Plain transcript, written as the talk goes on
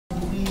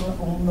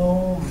Garnet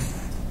Gnome.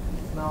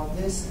 Now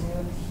this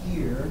in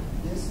here,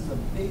 this is a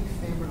big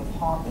favorite of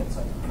Hawkins,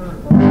 I've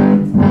heard of.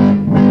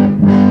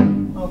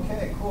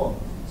 Okay, cool.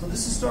 So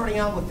this is starting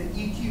out with the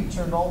EQ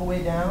turned all the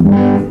way down.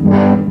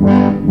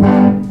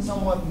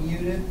 Somewhat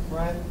muted,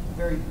 right?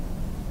 Very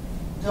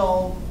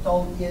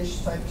dull-ish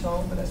type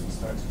tone, but as we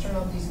start to turn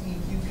on these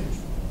EQ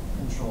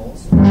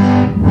controls, you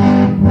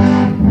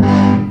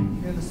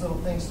hear this little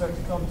thing start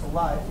to come to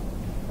life.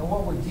 And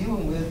what we're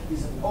dealing with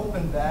is an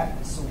open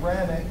back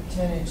ceramic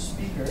 10-inch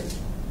speaker.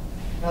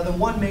 Now the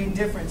one main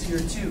difference here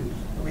too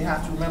that we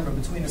have to remember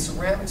between a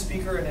ceramic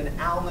speaker and an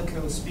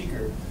Alnico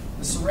speaker.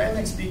 The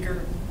ceramic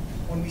speaker,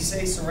 when we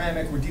say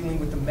ceramic, we're dealing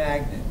with the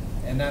magnet.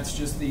 And that's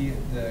just the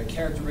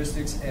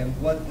characteristics and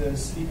what the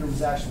speaker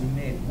was actually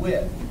made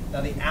with. Now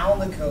the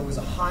Alnico is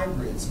a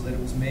hybrid, so that it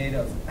was made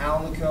of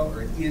Alnico,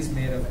 or it is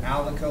made of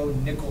Alnico,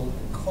 nickel,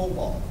 and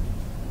cobalt.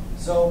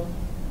 So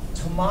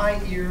to my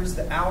ears,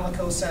 the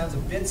Alnico sounds a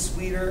bit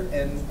sweeter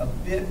and a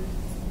bit,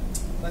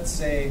 let's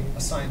say,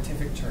 a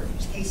scientific term,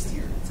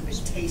 tastier. It's a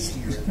bit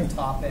tastier at the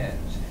top end.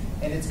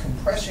 And its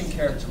compression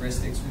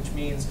characteristics, which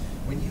means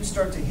when you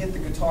start to hit the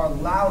guitar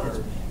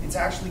louder, it's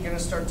actually going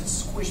to start to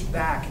squish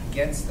back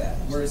against that.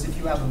 Whereas if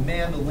you have a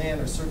mandolin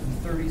or certain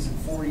 30s and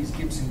 40s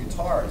Gibson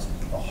guitars,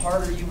 the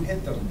harder you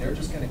hit them, they're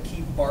just going to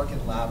keep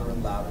barking louder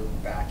and louder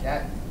back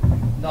at you.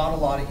 Not a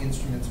lot of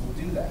instruments will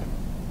do that.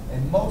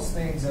 And most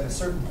things, at a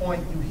certain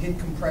point, you hit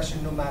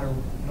compression no matter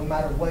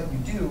what you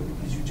do,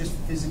 because you just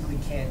physically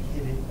can't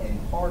hit it any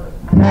harder.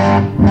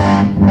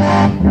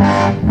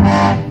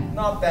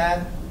 Not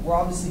bad. We're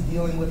obviously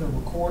dealing with a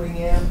recording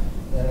amp.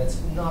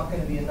 It's not going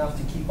to be enough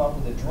to keep up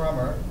with a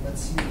drummer. Let's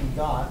see what we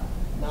got.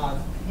 Now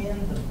I've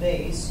pinned the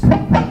bass,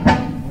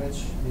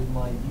 which is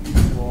my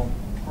usual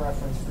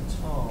preference for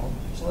tone.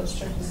 So let's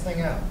check this thing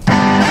out.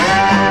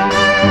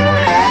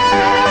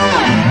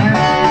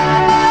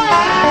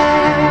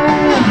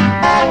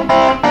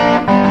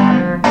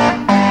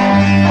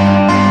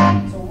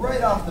 So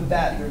right off the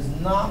bat, there's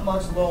not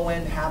much low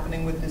end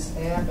happening with this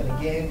amp, and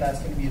again, that's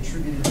going to be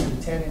attributed to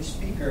the 10-inch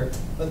speaker,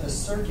 but the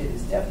circuit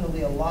is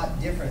definitely a lot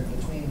different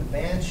between the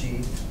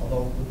Banshee,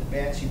 although with the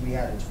Banshee we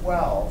had a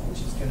 12,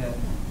 which is going to,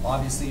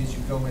 obviously as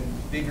you go in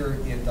bigger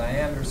in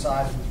diameter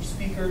size with your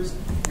speakers,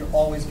 you're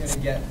always going to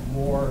get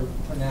more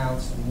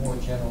pronounced and more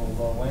general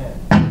low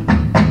end.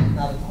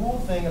 Now the cool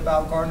thing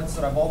about Garnets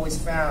that I've always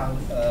found,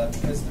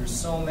 because there's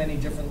so many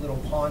different little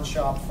pawn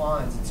shop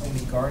finds and so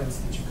many Garnets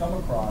that you come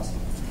across,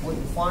 what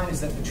you find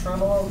is that the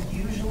tremolo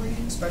usually,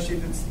 especially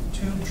if it's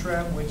tube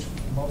trem, which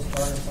most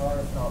Garnets are,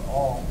 if not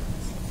all,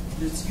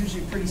 it's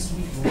usually pretty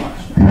sweet and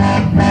lush.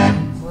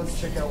 So let's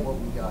check out what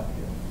we got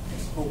here.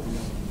 Let's hope we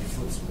don't need a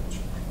foot switch.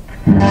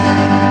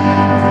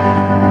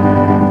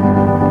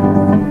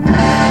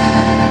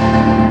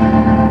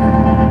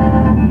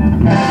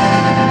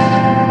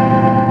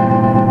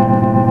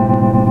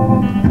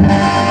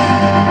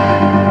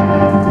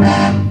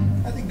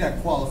 I think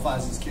that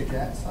qualifies as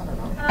kick-ass. I don't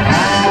know.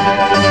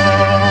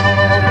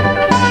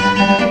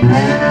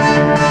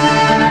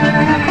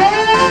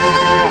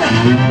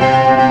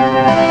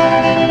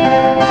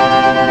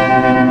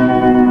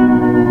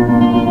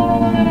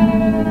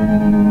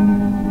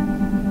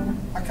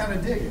 I kind of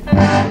dig it.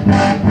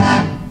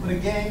 But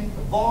again,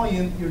 the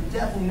volume, you're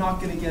definitely not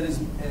going to get as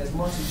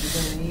much as you're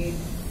going to need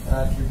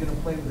if you're going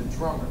to play with a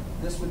drummer.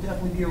 This would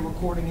definitely be a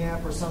recording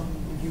amp or something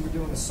if you were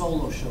doing a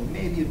solo show,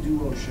 maybe a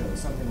duo show,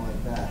 something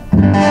like that.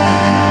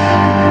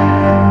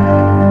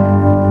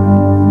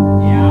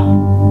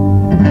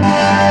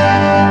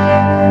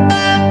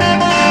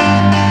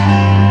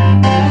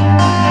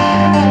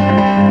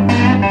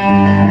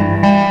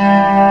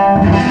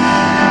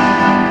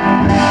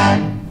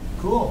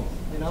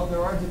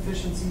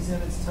 Deficiencies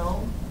in its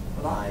tone,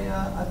 but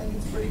I think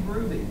it's pretty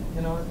groovy,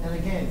 you know. And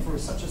again, for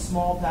such a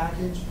small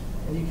package,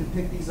 and you can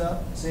pick these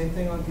up. Same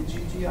thing on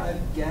Kijiji, I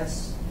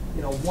guess,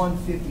 you know,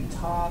 150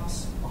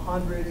 tops,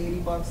 180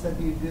 bucks. That'd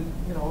be a good,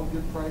 you know, a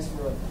good price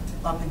for a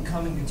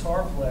up-and-coming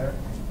guitar player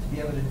to be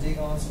able to dig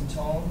on some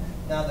tone.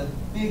 Now, the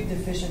big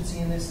deficiency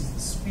in this is the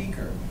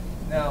speaker.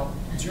 Now,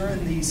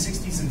 during the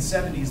 60s and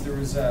 70s, there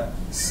was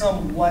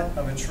somewhat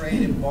of a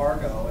trade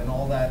embargo, and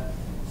all that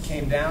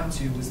came down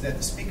to was that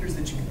the speakers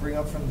that you could bring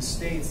up from the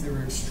States, they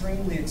were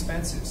extremely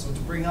expensive. So to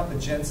bring up a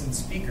Jensen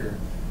speaker,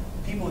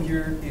 people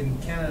here in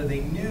Canada, they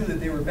knew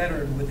that they were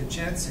better with a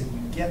Jensen.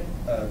 You get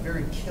a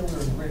very killer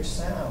and rich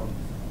sound,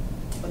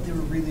 but they were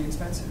really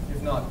expensive,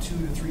 if not 2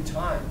 to 3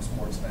 times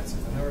more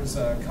expensive. And there was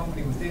a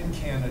company within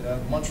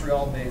Canada,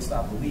 Montreal-based,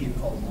 I believe,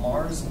 called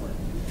Marsland,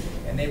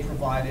 and they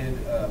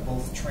provided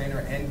both Trainer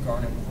and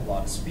Garnet with a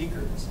lot of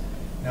speakers.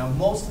 Now,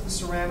 most of the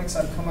ceramics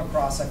I've come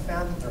across, I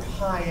found that their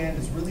high end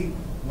is really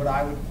what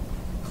I would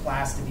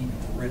class to be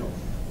brittle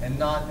and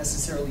not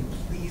necessarily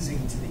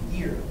pleasing to the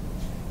ear.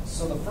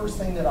 So the first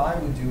thing that I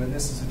would do, and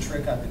this is a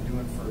trick I've been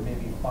doing for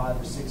maybe 5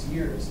 or 6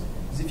 years,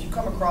 is if you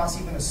come across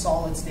even a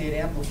solid state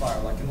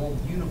amplifier like an old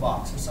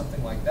Univox or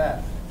something like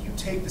that, if you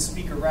take the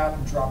speaker out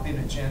and drop in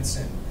a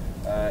Jensen,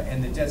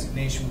 and the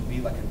designation would be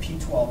like a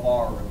P12R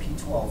or a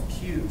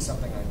P12Q,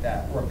 something like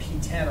that, or a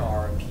P10R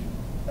or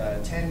a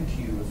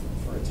 10Q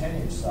for a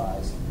 10-inch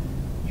size.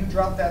 You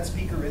drop that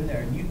speaker in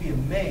there and you'd be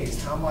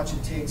amazed how much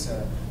it takes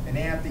an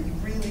amp that you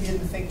really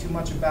didn't think too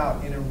much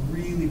about, and it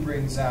really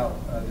brings out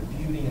the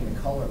beauty and the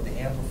color of the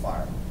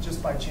amplifier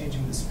just by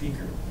changing the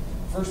speaker.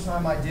 First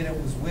time I did it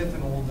was with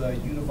an old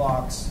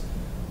Univox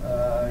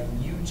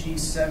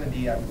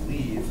UG70, I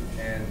believe,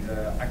 and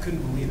I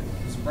couldn't believe it.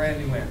 It was a brand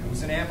new amp. It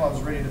was an amp I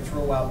was ready to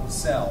throw out and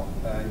sell.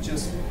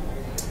 Just,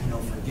 you know,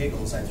 for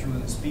giggles, I threw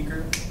in the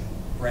speaker,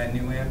 brand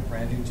new amp,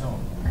 brand new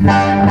tone.